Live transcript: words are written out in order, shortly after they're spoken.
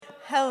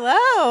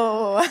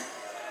Hello.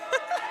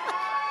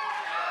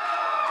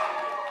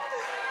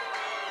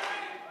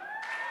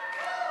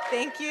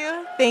 Thank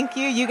you. Thank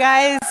you. You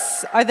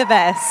guys are the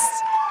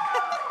best.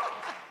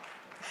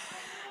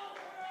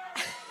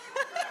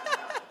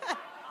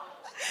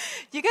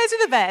 You guys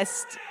are the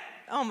best.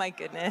 Oh my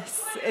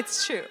goodness.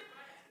 It's true.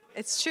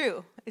 It's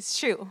true. It's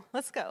true.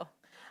 Let's go.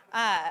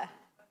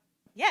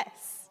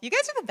 Yes. You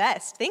guys are the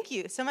best. Thank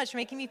you so much for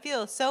making me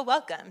feel so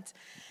welcomed.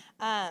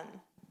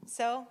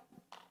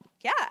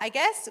 I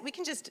guess we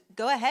can just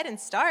go ahead and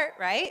start,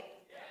 right?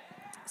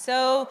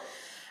 So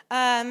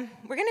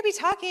we're going to be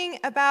talking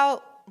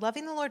about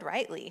loving the Lord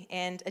rightly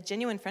and a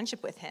genuine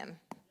friendship with him.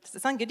 Does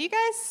that sound good to you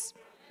guys?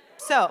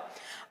 So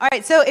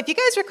if you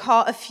guys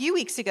recall, a few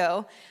weeks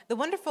ago, the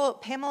wonderful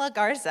Pamela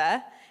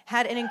Garza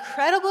had an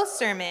incredible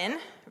sermon,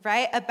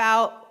 right,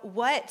 about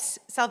what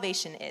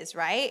salvation is,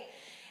 right?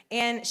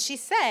 And she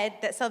said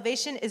that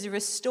salvation is a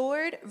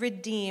restored,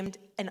 redeemed,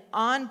 and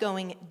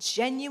ongoing,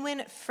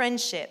 genuine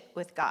friendship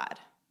with God,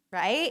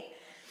 right?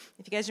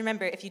 If you guys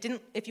remember,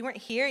 if you weren't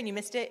here and you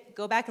missed it,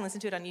 go back and listen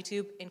to it on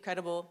YouTube.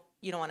 Incredible.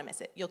 You don't want to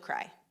miss it. You'll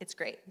cry. It's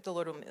great. The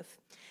Lord will move.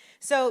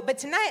 But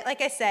tonight,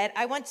 like I said,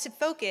 I want to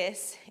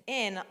focus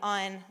in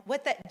on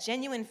what that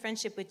genuine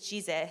friendship with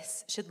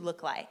Jesus should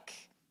look like.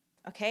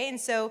 Okay? And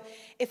so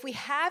if we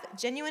have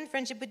genuine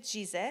friendship with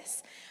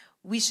Jesus,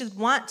 we should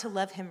want to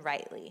love him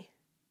rightly.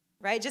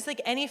 Right? Just like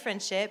any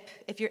friendship,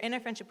 if you're in a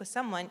friendship with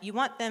someone, you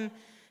want them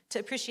to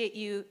appreciate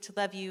you, to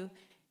love you,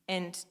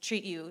 and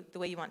treat you the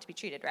way you want to be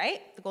treated,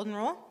 right? The golden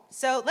rule.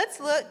 So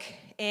let's look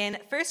in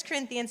 1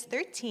 Corinthians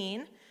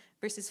 13,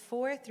 verses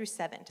 4 through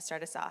 7 to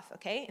start us off,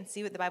 okay? And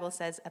see what the Bible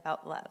says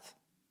about love.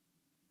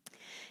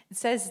 It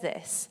says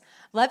this: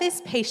 love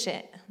is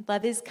patient,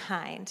 love is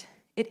kind,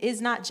 it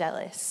is not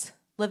jealous.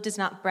 Love does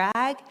not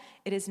brag,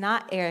 it is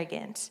not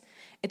arrogant.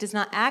 It does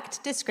not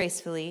act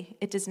disgracefully.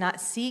 It does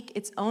not seek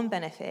its own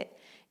benefit.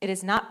 It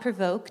is not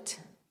provoked,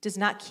 does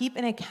not keep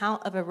an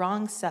account of a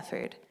wrong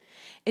suffered.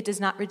 It does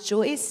not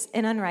rejoice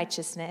in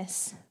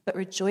unrighteousness, but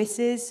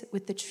rejoices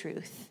with the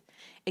truth.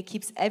 It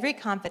keeps every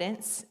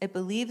confidence. It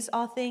believes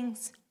all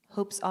things,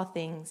 hopes all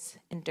things,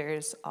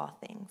 endures all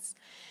things.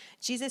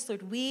 Jesus,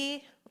 Lord,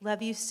 we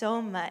love you so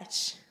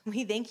much.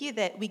 We thank you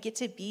that we get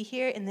to be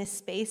here in this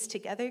space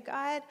together,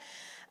 God.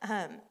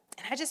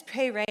 And I just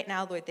pray right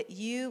now, Lord, that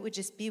you would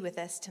just be with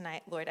us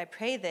tonight, Lord. I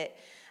pray that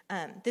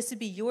this would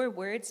be your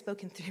word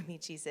spoken through me,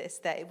 Jesus,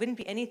 that it wouldn't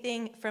be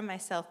anything from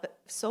myself, but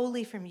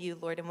solely from you,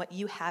 Lord, and what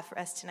you have for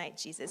us tonight,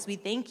 Jesus. We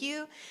thank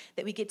you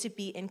that we get to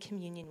be in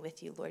communion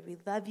with you, Lord. We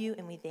love you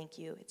and we thank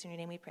you. It's in your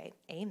name we pray.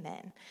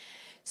 Amen.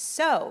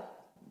 So,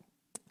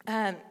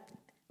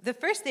 the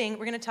first thing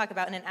we're going to talk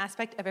about in an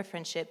aspect of a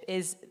friendship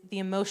is the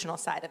emotional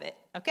side of it,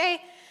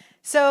 okay?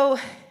 So,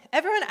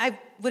 everyone, I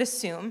would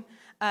assume,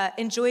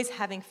 enjoys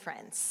having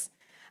friends.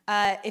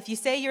 If you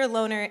say you're a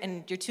loner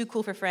and you're too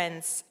cool for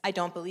friends, I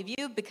don't believe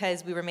you,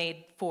 because we were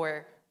made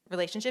for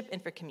relationship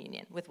and for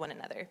communion with one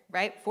another,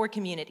 right? For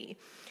community.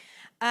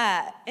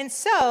 And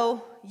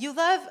so you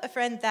love a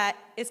friend that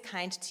is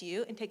kind to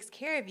you and takes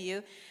care of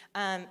you,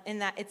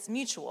 and that it's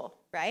mutual,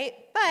 right?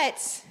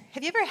 But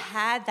have you ever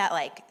had that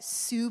like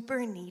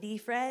super needy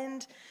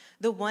friend?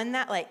 The one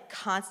that like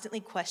constantly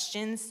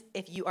questions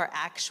if you are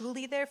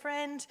actually their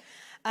friend?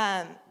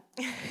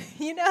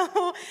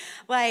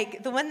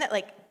 Like the one that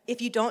like, if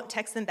you don't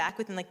text them back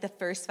within like the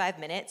first 5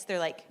 minutes, they're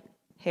like,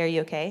 hey, are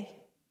you okay?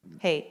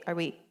 Hey, are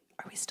we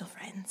still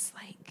friends?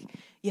 Like,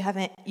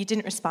 you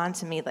didn't respond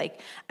to me.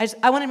 Like,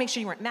 I want to make sure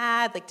you weren't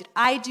mad. Like, did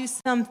I do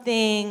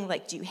something?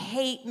 Like, do you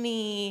hate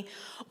me?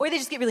 Or they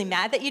just get really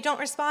mad that you don't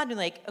respond and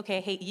like, okay,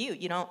 I hate you.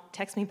 You don't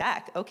text me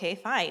back. Okay,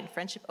 fine,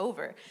 friendship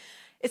over.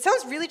 It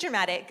sounds really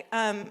dramatic.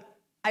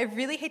 I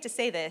really hate to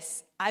say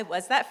this. I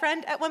was that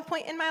friend at one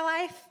point in my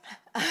life.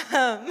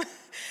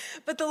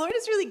 But the Lord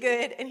is really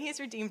good, and he has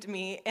redeemed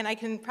me, and I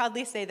can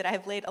proudly say that I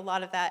have laid a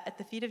lot of that at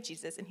the feet of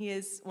Jesus, and he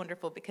is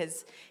wonderful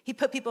because he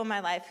put people in my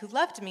life who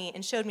loved me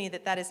and showed me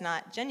that that is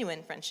not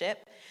genuine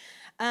friendship.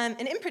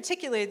 And in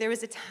particular, there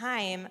was a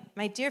time,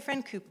 my dear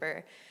friend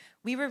Cooper,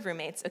 we were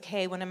roommates,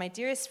 okay, one of my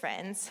dearest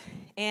friends,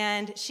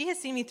 and she has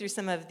seen me through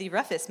some of the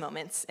roughest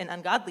moments and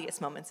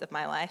ungodliest moments of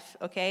my life,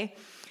 okay?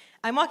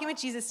 I'm walking with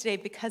Jesus today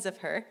because of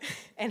her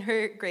and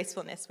her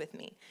gracefulness with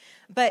me.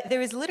 But there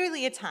was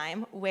literally a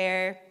time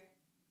where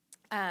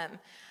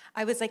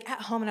I was like at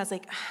home and I was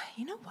like,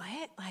 you know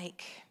what?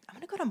 Like, I'm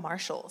going to go to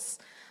Marshall's.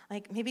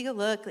 Like, maybe go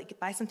look, like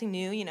buy something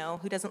new, you know.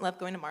 Who doesn't love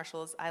going to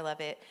Marshall's? I love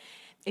it.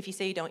 If you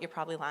say you don't, you're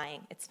probably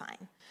lying. It's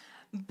fine.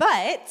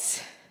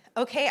 But,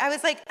 okay, I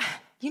was like,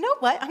 you know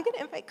what? I'm going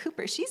to invite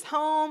Cooper. She's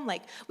home.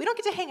 Like, we don't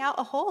get to hang out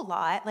a whole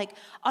lot. Like,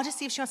 I'll just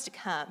see if she wants to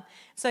come.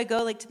 So I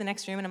go, like, to the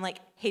next room, and I'm like,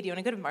 hey, do you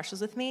want to go to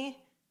Marshall's with me?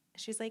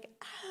 And she's like,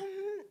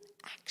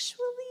 actually,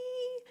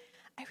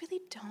 I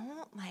really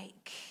don't.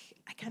 Like,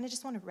 I kind of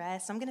just want to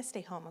rest. I'm going to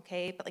stay home,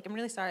 okay? But, like, I'm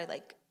really sorry.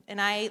 Like, and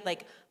I,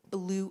 like,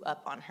 blew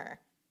up on her.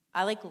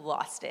 I, like,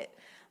 lost it.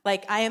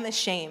 Like, I am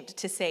ashamed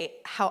to say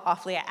how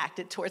awfully I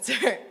acted towards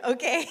her,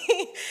 okay?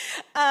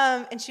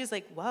 And she was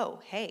like,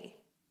 whoa, hey,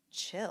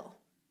 chill.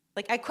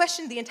 Like, I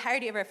questioned the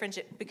entirety of our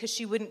friendship because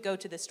she wouldn't go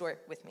to the store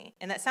with me.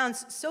 And that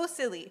sounds so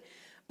silly,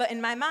 but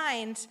in my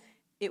mind,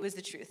 it was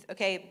the truth,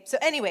 okay? So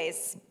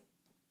anyways,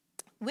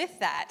 with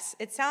that,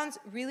 it sounds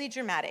really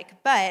dramatic,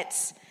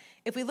 but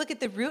if we look at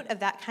the root of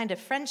that kind of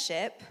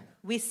friendship,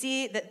 we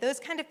see that those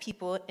kind of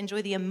people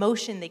enjoy the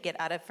emotion they get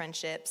out of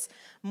friendships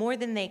more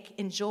than they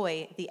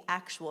enjoy the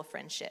actual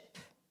friendship,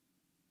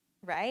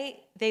 right?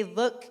 They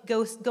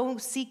go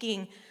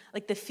seeking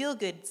like the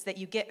feel-goods that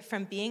you get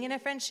from being in a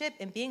friendship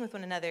and being with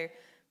one another,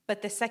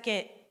 but the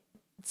second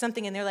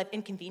something in their life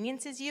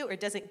inconveniences you or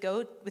doesn't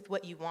go with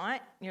what you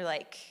want, you're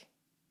like,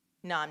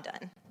 no, I'm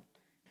done,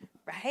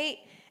 right?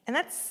 And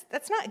that's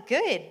not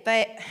good,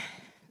 but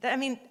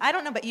I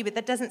don't know about you, but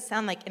that doesn't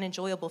sound like an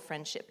enjoyable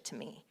friendship to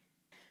me,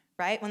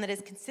 right? One that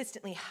is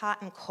consistently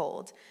hot and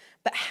cold.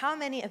 But how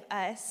many of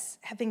us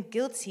have been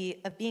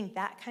guilty of being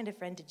that kind of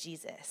friend to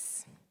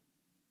Jesus?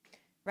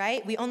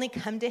 Right? We only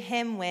come to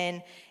him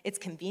when it's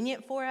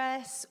convenient for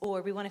us,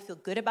 or we want to feel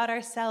good about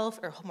ourselves,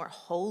 or more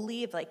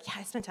holy, of like, yeah,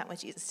 I spent time with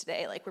Jesus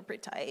today, like we're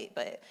pretty tight,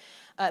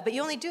 but you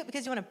only do it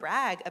because you want to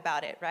brag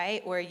about it,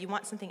 right? Or you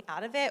want something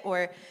out of it,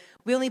 or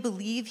we only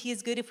believe he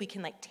is good if we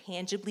can like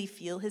tangibly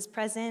feel his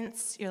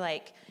presence. You're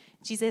like,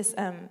 Jesus,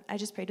 I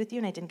just prayed with you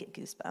and I didn't get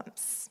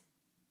goosebumps.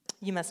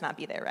 You must not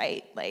be there,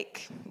 right?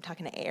 Like, I'm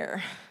talking to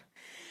air.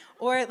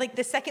 Or like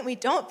the second we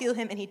don't feel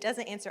him and he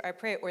doesn't answer our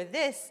prayer, or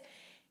this,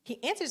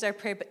 he answers our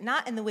prayer, but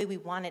not in the way we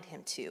wanted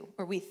him to,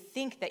 or we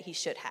think that he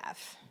should have,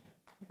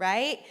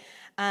 right?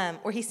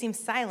 Or he seems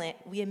silent,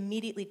 we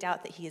immediately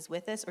doubt that he is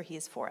with us or he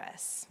is for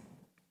us,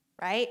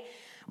 right?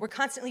 We're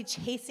constantly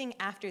chasing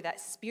after that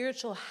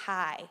spiritual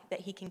high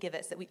that he can give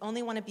us, that we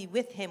only want to be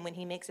with him when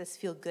he makes us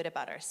feel good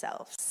about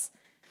ourselves,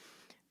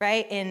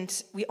 right?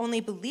 And we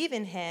only believe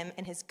in him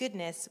and his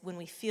goodness when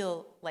we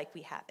feel like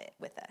we have it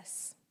with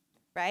us,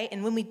 right?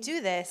 And when we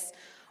do this,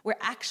 we're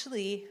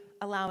actually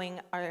allowing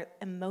our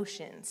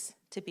emotions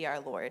to be our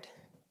Lord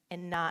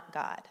and not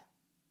God.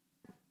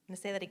 I'm going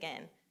to say that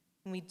again.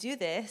 When we do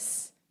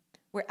this,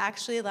 we're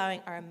actually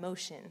allowing our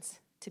emotions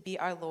to be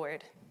our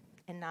Lord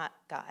and not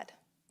God.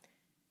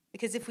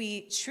 Because if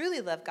we truly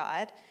love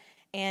God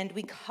and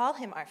we call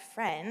him our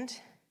friend,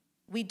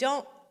 we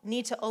don't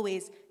need to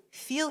always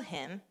feel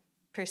him,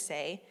 per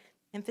se,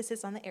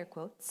 emphasis on the air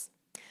quotes,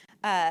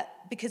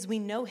 because we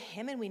know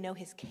him and we know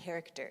his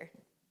character,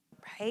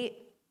 right?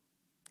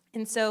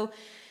 And so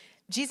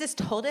Jesus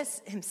told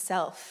us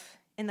himself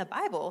in the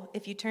Bible,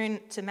 if you turn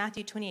to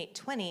Matthew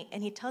 28:20,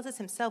 and he tells us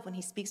himself when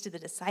he speaks to the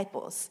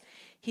disciples,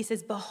 he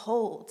says,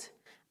 "Behold,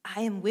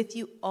 I am with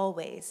you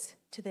always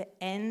to the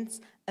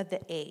ends of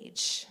the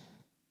age,"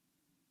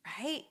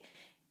 right?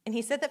 And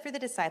he said that for the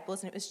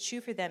disciples, and it was true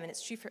for them, and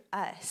it's true for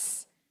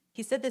us.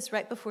 He said this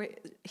right before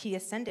he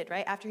ascended,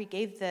 right? After he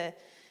gave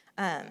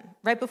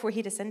right before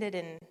he descended,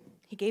 and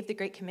he gave the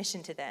Great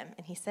Commission to them,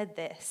 and he said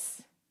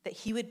this, that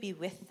he would be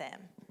with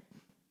them,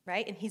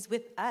 right? And he's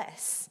with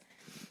us.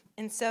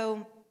 And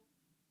so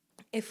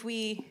if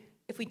we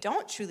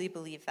don't truly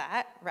believe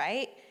that,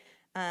 right,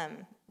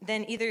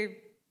 then either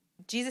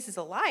Jesus is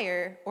a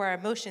liar or our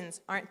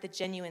emotions aren't the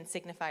genuine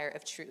signifier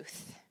of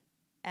truth.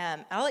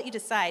 I'll let you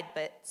decide,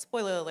 but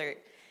spoiler alert,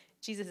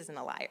 Jesus isn't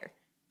a liar.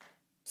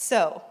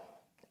 So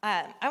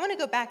I want to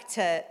go back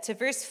to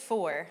verse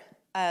 4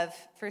 of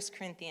 1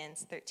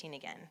 Corinthians 13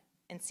 again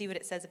and see what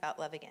it says about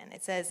love again.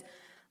 It says,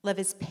 "Love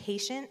is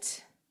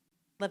patient,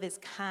 love is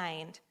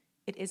kind,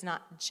 it is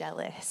not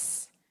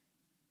jealous,"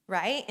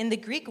 right? And the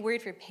Greek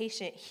word for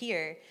patient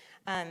here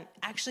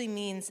actually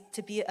means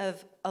to be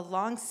of a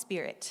long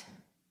spirit,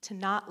 to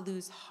not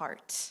lose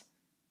heart,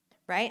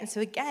 right? And so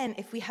again,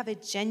 if we have a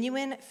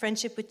genuine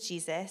friendship with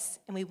Jesus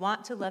and we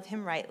want to love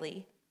him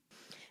rightly,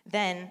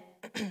 then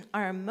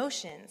our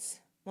emotions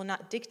will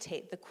not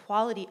dictate the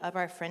quality of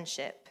our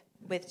friendship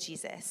with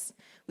Jesus.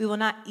 We will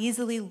not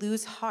easily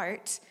lose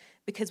heart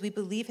because we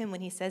believe him when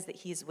he says that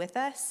he's with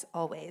us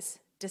always,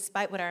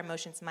 despite what our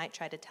emotions might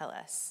try to tell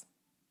us,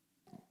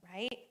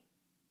 right?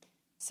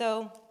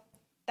 So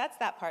that's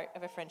that part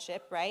of a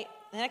friendship, right?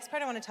 The next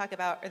part I want to talk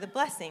about are the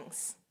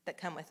blessings that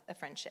come with a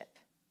friendship,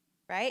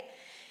 right?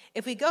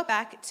 If we go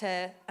back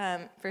to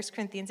 1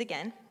 Corinthians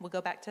again, we'll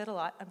go back to it a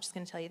lot. I'm just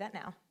going to tell you that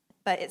now.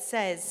 But it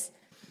says,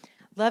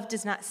 "Love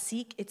does not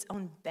seek its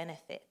own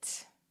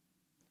benefit,"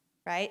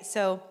 right?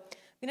 So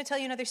I'm going to tell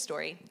you another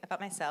story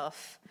about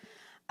myself.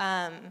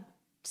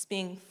 Just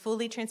being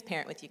fully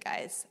transparent with you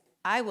guys.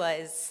 I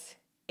was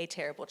a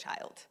terrible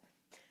child.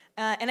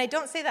 And I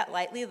don't say that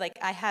lightly. Like,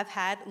 I have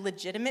had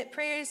legitimate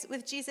prayers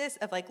with Jesus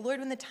of like, "Lord,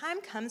 when the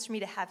time comes for me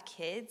to have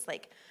kids,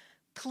 like,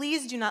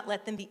 please do not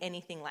let them be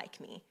anything like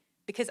me,"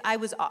 because I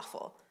was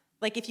awful.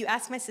 Like, if you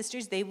ask my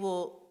sisters, they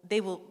will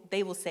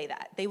say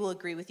that. They will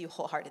agree with you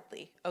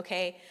wholeheartedly,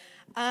 okay?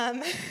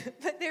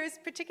 But there was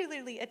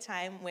particularly a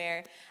time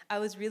where I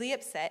was really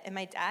upset, and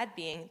my dad,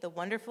 being the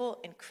wonderful,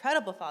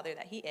 incredible father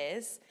that he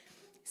is,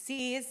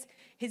 sees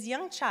his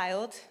young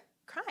child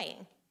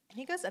crying. And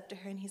he goes up to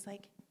her and he's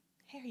like,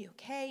 "Hey, are you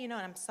okay?" And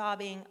I'm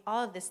sobbing,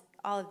 all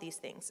of these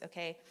things,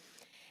 okay?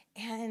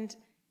 And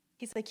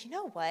he's like, you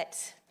know what?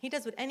 He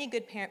does what any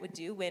good parent would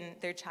do when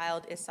their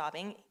child is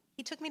sobbing.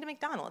 He took me to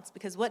McDonald's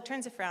because what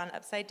turns a frown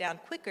upside down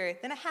quicker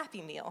than a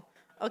Happy Meal,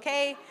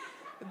 okay?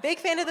 Big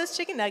fan of those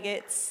chicken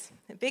nuggets,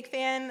 a big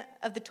fan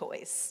of the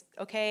toys,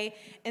 okay?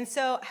 And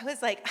so I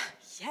was like,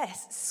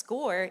 yes,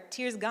 score,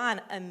 tears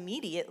gone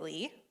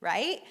immediately,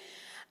 right?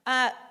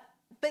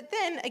 But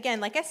then,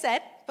 again, like I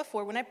said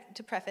before,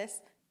 to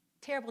preface,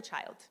 terrible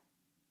child,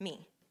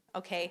 me,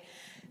 okay?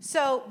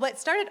 So what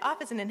started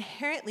off as an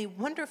inherently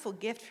wonderful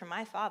gift from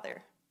my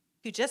father,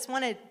 who just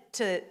wanted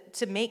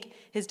to make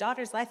his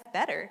daughter's life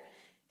better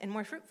and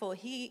more fruitful,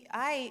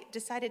 I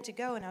decided to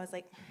go, and I was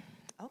like,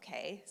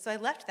 okay. So I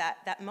left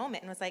that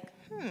moment and was like,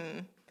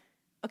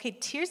 okay,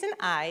 tears in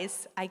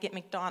eyes, I get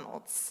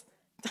McDonald's.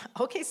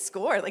 Okay,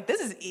 score, like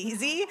this is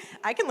easy.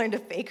 I can learn to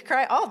fake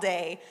cry all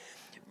day,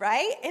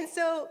 right? And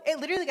so it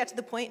literally got to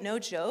the point, no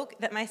joke,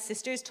 that my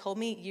sisters told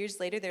me years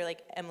later, they're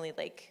like, Emily,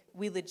 like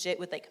we legit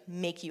would like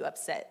make you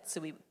upset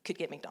so we could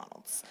get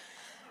McDonald's.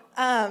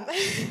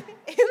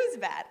 It was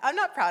bad. I'm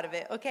not proud of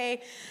it,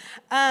 okay?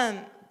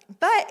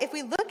 But if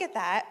we look at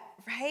that,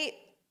 right,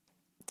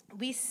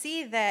 we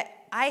see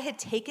that I had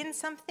taken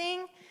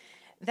something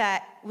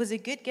that was a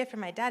good gift from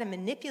my dad and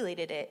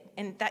manipulated it,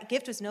 and that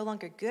gift was no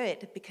longer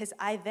good because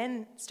I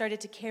then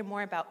started to care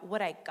more about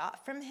what I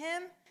got from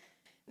him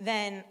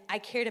than I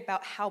cared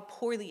about how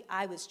poorly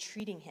I was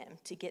treating him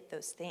to get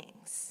those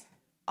things.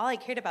 All I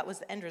cared about was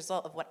the end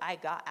result of what I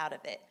got out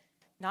of it,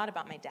 not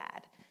about my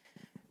dad,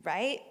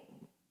 right?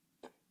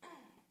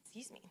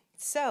 Excuse me.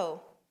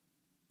 So,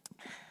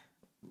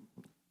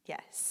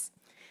 yes.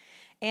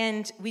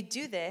 And we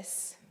do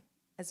this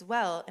as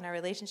well in our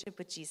relationship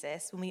with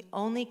Jesus when we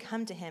only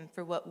come to him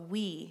for what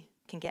we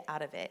can get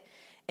out of it,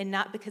 and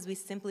not because we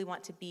simply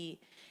want to be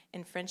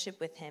in friendship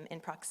with him, in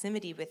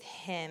proximity with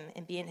him,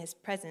 and be in his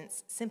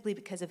presence simply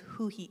because of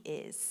who he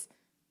is,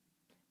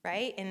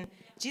 right? And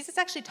Jesus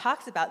actually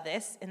talks about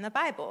this in the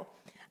Bible.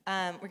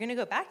 We're going to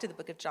go back to the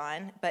book of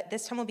John, but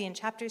this time we'll be in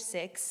chapter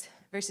 6,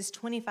 verses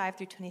 25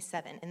 through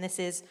 27, and this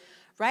is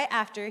right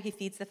after he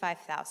feeds the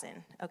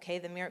 5,000, okay,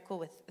 the miracle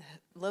with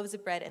loaves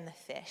of bread and the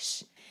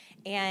fish.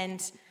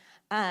 And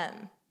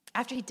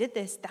after he did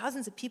this,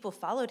 thousands of people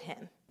followed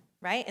him,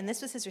 right? And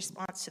this was his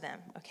response to them,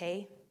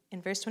 okay?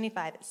 In verse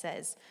 25, it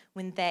says,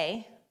 when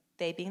they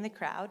being the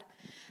crowd,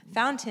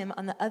 found him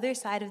on the other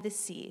side of the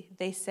sea,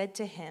 they said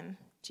to him,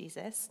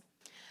 Jesus,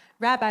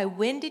 Rabbi,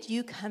 when did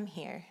you come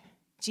here?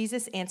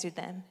 Jesus answered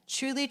them,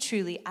 truly,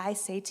 truly, I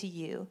say to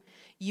you,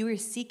 you are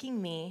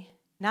seeking me,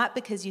 not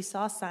because you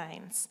saw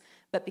signs,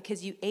 but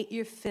because you ate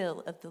your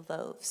fill of the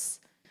loaves.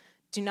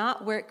 Do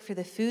not work for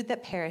the food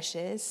that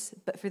perishes,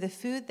 but for the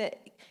food that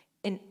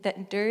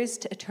endures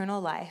to eternal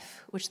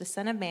life, which the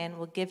Son of Man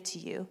will give to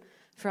you.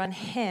 For on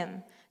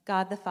him,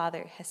 God the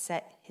Father has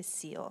set his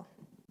seal.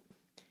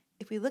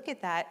 If we look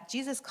at that,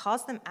 Jesus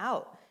calls them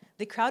out.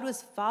 The crowd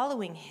was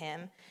following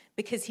him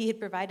because he had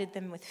provided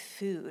them with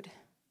food.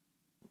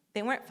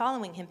 They weren't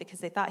following him because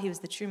they thought he was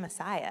the true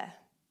Messiah.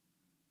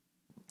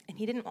 And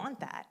he didn't want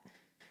that.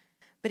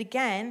 But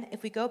again,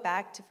 if we go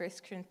back to 1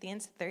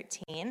 Corinthians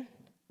 13,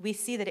 we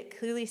see that it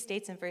clearly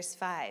states in verse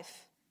 5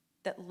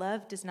 that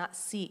love does not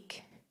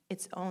seek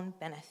its own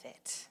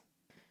benefit,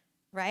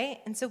 right?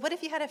 And so what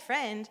if you had a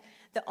friend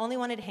that only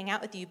wanted to hang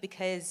out with you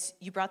because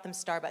you brought them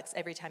Starbucks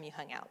every time you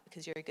hung out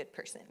because you're a good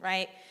person,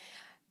 right?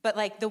 But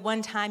like the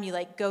one time you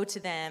like go to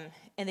them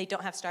and they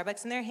don't have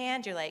Starbucks in their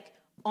hand, you're like,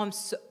 oh,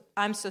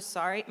 I'm so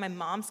sorry. My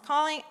mom's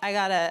calling. I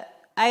gotta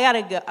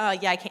go. Oh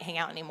yeah, I can't hang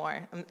out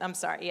anymore. I'm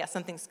sorry. Yeah,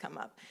 something's come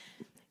up.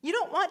 You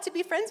don't want to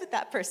be friends with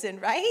that person,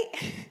 right?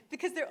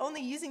 Because they're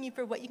only using you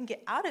for what you can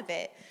get out of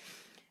it.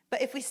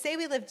 But if we say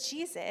we love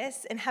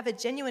Jesus and have a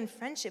genuine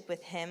friendship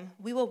with him,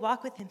 we will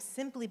walk with him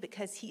simply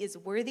because he is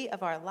worthy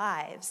of our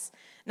lives,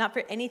 not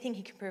for anything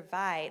he can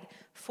provide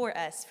for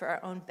us for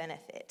our own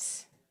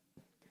benefit,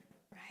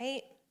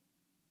 right?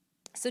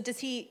 So does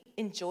he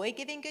enjoy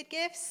giving good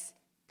gifts?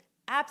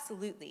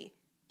 Absolutely,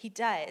 he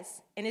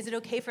does. And is it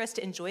okay for us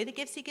to enjoy the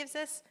gifts he gives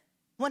us?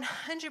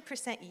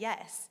 100%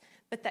 yes.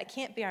 But that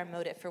can't be our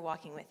motive for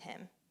walking with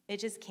him. It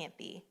just can't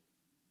be.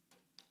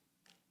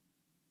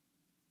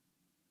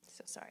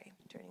 So sorry,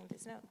 turning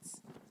these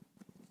notes.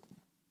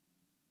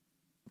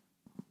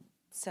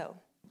 So,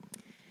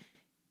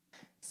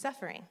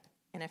 suffering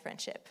in a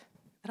friendship.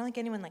 I don't think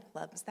anyone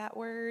loves that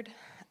word.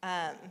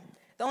 The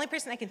only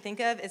person I can think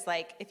of is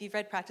if you've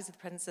read Practice of the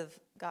Presence of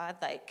God,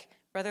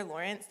 Brother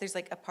Lawrence, there's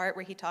a part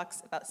where he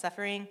talks about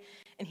suffering,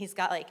 and he's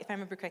got if I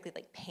remember correctly,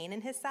 pain in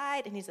his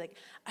side, and he's like,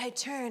 I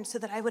turned so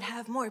that I would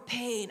have more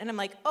pain. And I'm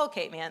like,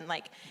 okay, man,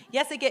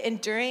 yes, I get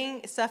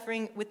enduring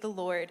suffering with the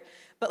Lord,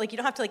 but you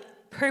don't have to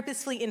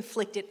purposefully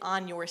inflict it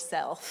on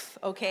yourself,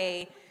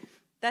 okay?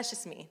 That's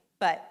just me.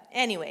 But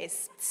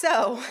anyways,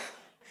 so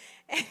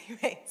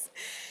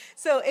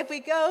if we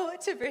go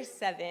to verse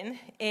 7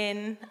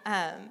 in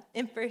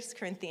 1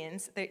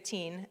 Corinthians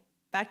 13,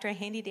 back to our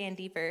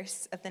handy-dandy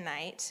verse of the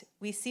night,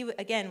 we see,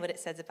 again, what it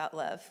says about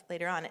love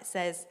later on. It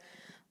says,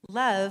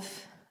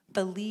 love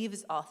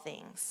believes all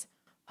things,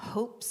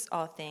 hopes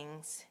all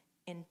things,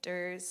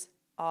 endures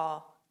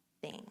all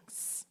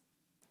things,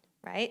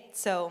 right?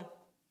 So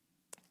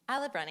I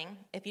love running.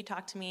 If you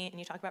talk to me and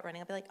you talk about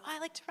running, I'll be like, oh, I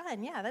like to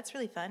run. Yeah, that's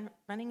really fun.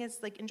 Running is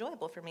like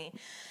enjoyable for me.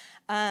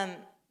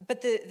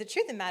 But the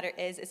truth of the matter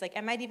is like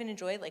I might even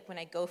enjoy like when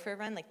I go for a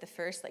run, like the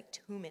first like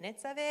 2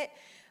 minutes of it.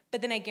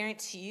 But then I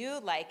guarantee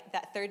you, like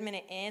that 3rd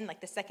minute in, like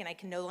the second I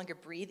can no longer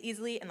breathe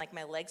easily and like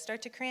my legs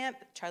start to cramp,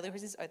 Charlie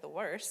horses are the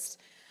worst.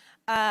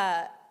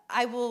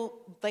 I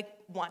will like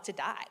want to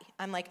die.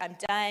 I'm like, I'm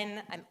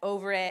done. I'm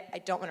over it. I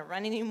don't want to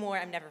run anymore.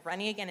 I'm never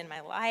running again in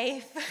my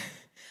life.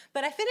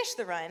 But I finished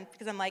the run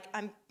because I'm like,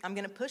 I'm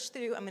going to push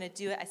through. I'm going to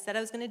do it. I said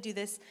I was going to do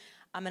this.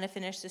 I'm going to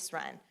finish this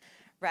run,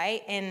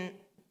 right? And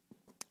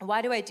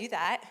why do I do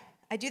that?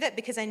 I do that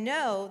because I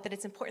know that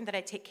it's important that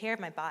I take care of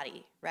my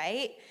body,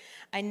 right?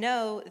 I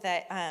know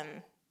that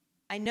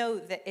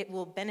it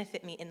will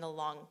benefit me in the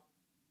long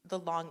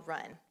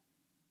run,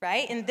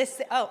 right? And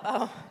this,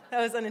 that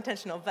was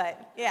unintentional,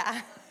 but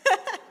yeah.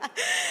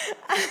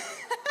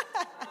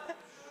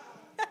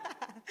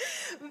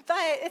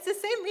 But it's the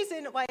same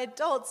reason why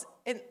adults,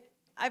 and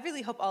I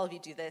really hope all of you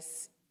do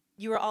this.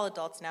 You are all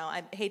adults now.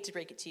 I hate to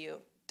break it to you.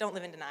 Don't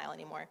live in denial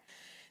anymore.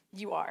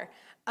 You are.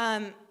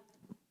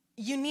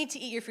 You need to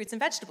eat your fruits and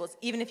vegetables,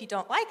 even if you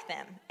don't like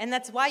them. And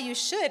that's why you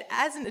should,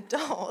 as an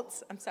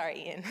adult, I'm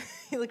sorry, Ian,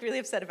 you look really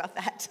upset about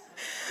that.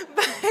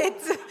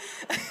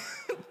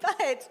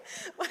 But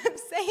what I'm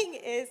saying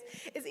is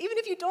even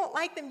if you don't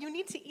like them, you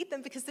need to eat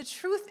them because the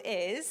truth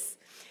is,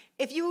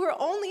 if you were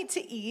only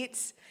to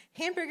eat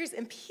hamburgers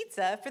and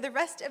pizza for the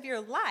rest of your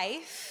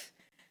life,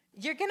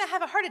 you're going to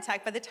have a heart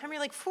attack by the time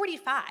you're like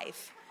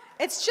 45.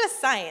 It's just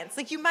science.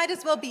 Like you might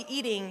as well be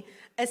eating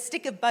a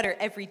stick of butter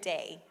every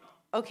day.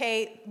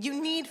 Okay,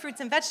 you need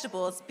fruits and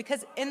vegetables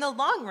because in the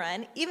long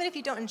run, even if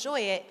you don't enjoy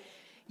it,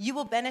 you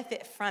will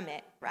benefit from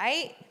it,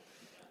 right?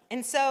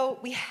 And so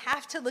we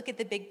have to look at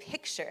the big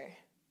picture.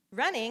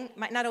 Running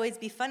might not always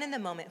be fun in the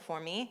moment for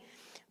me,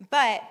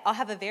 but I'll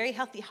have a very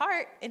healthy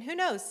heart, and who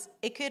knows,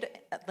 it could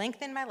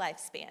lengthen my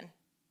lifespan.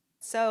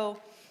 So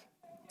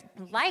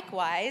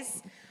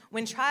likewise,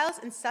 when trials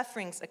and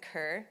sufferings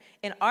occur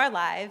in our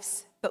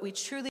lives, but we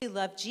truly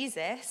love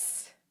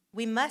Jesus,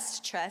 we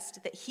must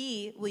trust that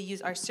he will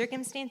use our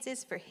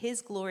circumstances for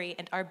his glory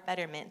and our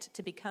betterment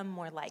to become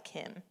more like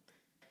him.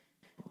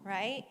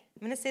 Right? I'm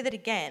going to say that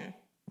again.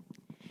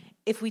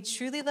 If we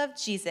truly love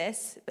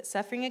Jesus, but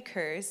suffering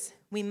occurs,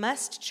 we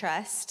must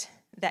trust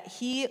that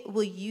he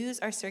will use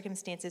our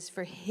circumstances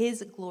for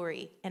his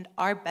glory and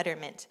our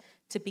betterment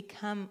to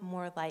become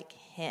more like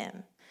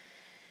him.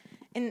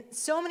 And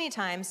so many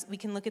times we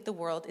can look at the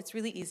world. It's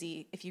really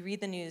easy. If you read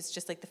the news,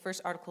 just like the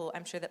first article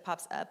I'm sure that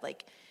pops up,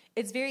 like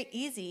it's very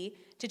easy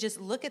to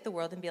just look at the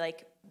world and be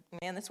like,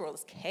 man, this world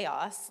is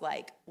chaos.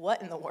 Like,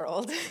 what in the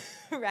world,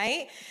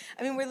 right?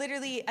 I mean, we're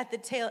literally at the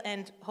tail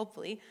end,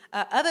 hopefully,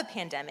 of a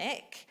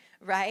pandemic,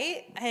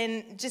 right?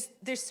 And just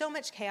there's so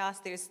much chaos.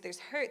 There's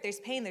hurt, there's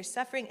pain, there's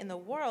suffering in the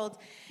world.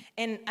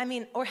 And I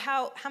mean, or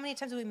how many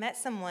times have we met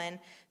someone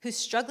who's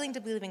struggling to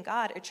believe in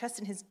God or trust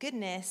in his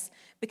goodness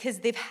because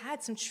they've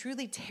had some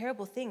truly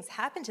terrible things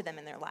happen to them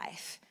in their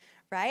life,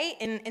 right?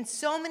 And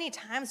so many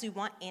times we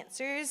want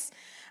answers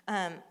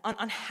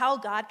on how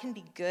God can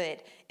be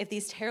good if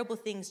these terrible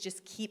things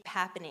just keep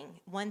happening,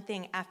 one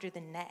thing after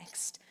the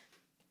next.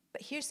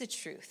 But here's the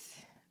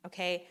truth,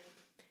 okay?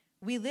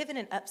 We live in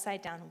an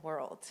upside-down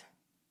world,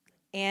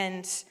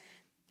 and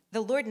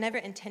the Lord never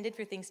intended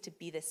for things to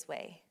be this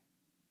way.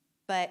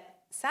 But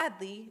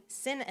sadly,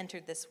 sin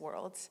entered this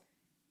world,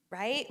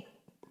 right?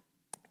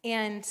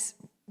 And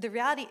the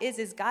reality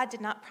is God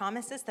did not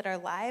promise us that our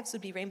lives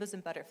would be rainbows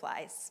and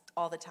butterflies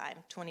all the time,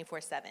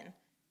 24/7.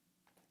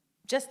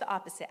 Just the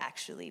opposite,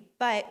 actually.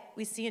 But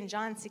we see in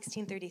John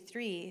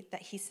 16:33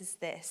 that he says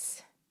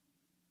this.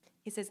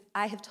 He says,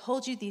 I have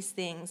told you these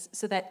things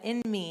so that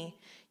in me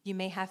you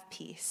may have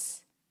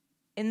peace.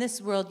 In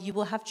this world you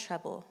will have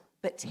trouble,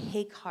 but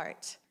take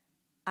heart.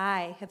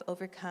 I have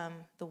overcome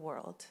the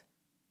world.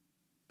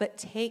 But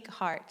take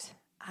heart.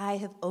 I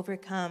have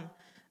overcome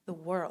the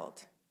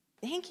world.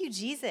 Thank you,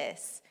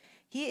 Jesus.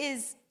 He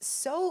is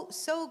so,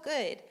 so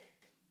good.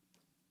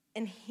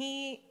 And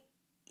he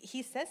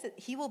says that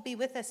he will be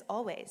with us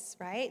always,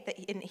 right? That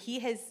he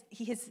has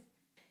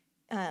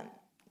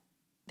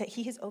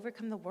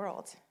overcome the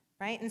world,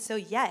 right? And so,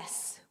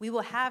 yes, we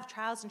will have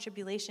trials and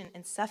tribulation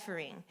and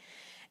suffering,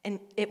 and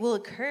it will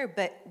occur,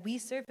 but we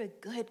serve a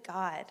good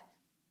God,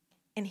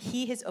 and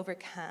he has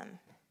overcome.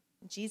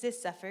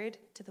 Jesus suffered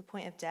to the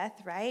point of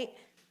death, right?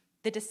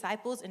 The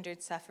disciples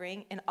endured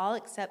suffering, and all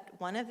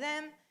except one of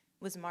them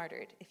was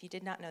martyred. If you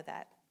did not know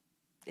that,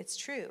 it's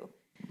true,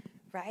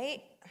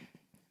 right?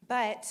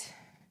 But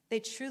they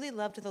truly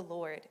loved the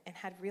Lord and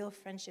had real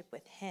friendship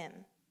with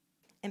him.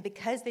 And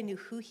because they knew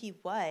who he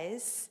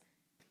was,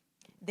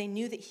 they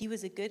knew that he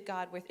was a good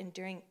God worth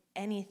enduring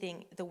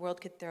anything the world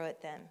could throw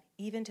at them,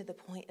 even to the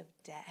point of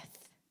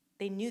death.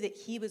 They knew that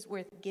he was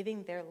worth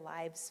giving their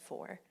lives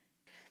for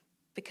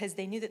because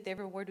they knew that their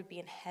reward would be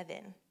in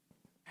heaven,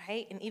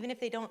 right? And even if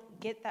they don't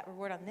get that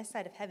reward on this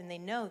side of heaven, they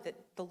know that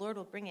the Lord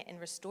will bring it and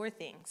restore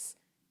things,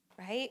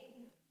 right?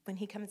 when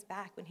he comes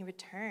back, when he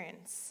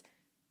returns.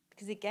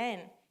 Because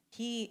again,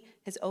 he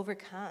has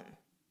overcome.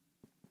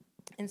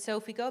 And so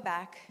if we go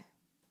back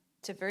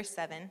to verse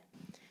 7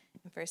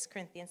 in 1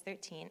 Corinthians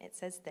 13, it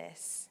says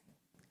this: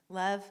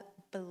 love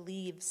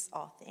believes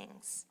all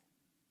things,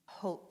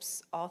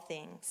 hopes all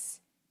things,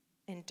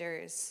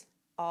 endures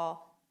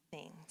all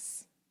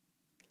things.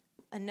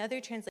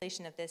 Another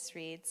translation of this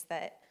reads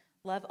that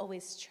love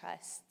always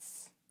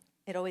trusts,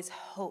 it always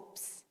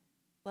hopes,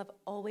 love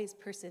always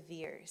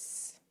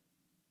perseveres,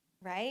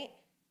 right?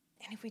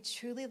 And if we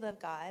truly love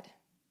God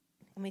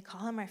and we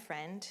call him our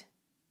friend,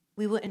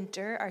 we will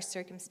endure our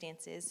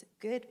circumstances,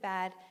 good,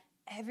 bad,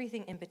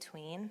 everything in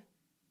between,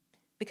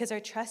 because our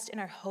trust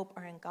and our hope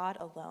are in God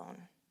alone.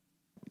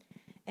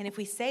 And if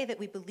we say that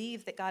we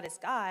believe that God is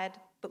God,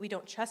 but we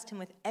don't trust him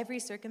with every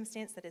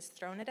circumstance that is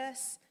thrown at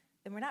us,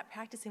 then we're not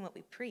practicing what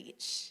we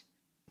preach.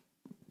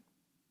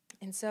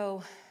 And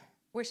so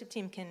worship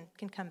team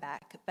can come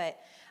back, but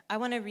I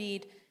want to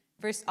read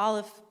all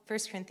of 1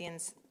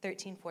 Corinthians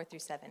 13, 4 through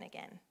 7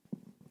 again,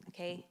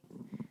 okay?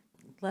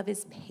 Love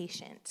is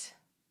patient.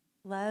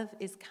 Love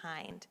is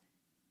kind.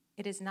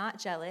 It is not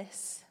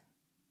jealous.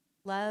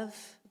 Love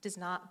does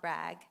not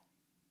brag.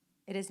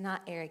 It is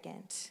not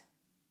arrogant.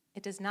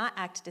 It does not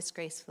act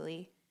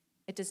disgracefully.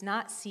 It does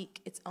not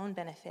seek its own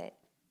benefit.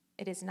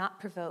 It is not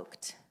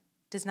provoked.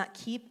 Does not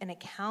keep an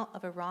account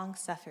of a wrong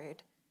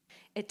suffered.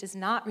 It does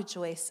not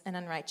rejoice in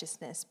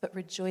unrighteousness, but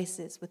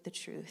rejoices with the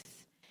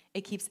truth.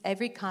 It keeps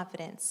every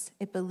confidence.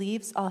 It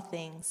believes all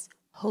things,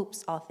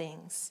 hopes all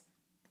things,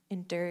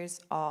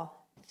 endures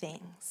all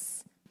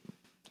things.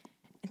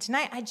 And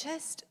tonight, I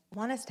just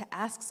want us to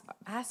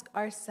ask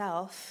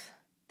ourselves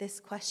this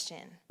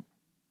question: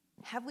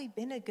 have we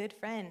been a good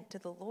friend to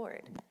the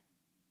Lord?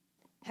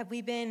 Have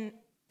we been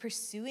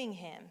pursuing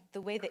him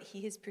the way that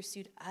he has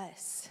pursued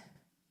us,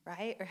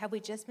 right? Or have we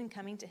just been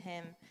coming to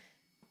him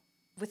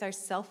with our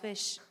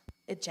selfish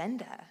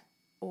agenda,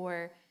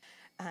 or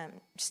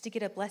just to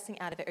get a blessing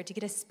out of it, or to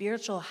get a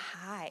spiritual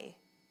high?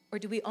 Or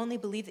do we only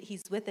believe that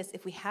he's with us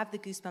if we have the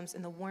goosebumps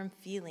and the warm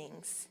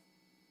feelings,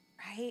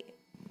 right?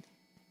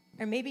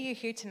 Or maybe you're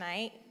here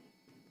tonight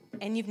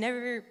and you've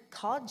never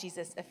called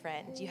Jesus a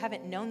friend. You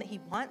haven't known that he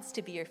wants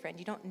to be your friend.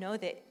 You didn't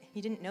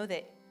know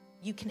that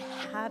you can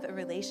have a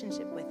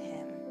relationship with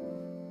him,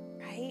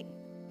 right?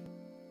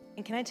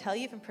 And can I tell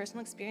you from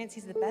personal experience,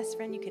 he's the best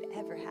friend you could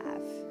ever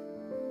have.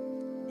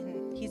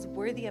 And he's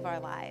worthy of our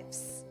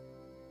lives.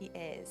 He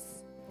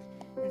is.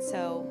 And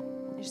so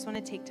I just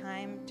want to take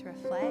time to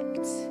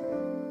reflect,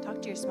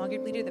 talk to your small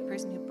group leader, the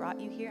person who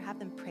brought you here, have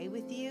them pray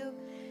with you.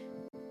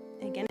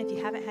 And again, if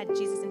you haven't had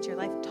Jesus into your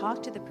life,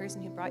 talk to the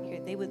person who brought you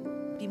here. They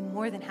would be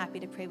more than happy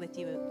to pray with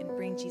you and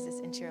bring Jesus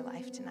into your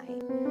life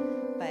tonight.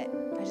 But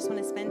I just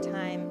want to spend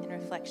time in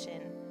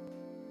reflection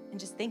and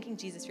just thanking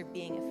Jesus for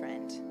being a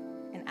friend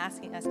and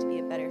asking us to be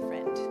a better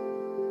friend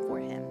for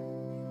him.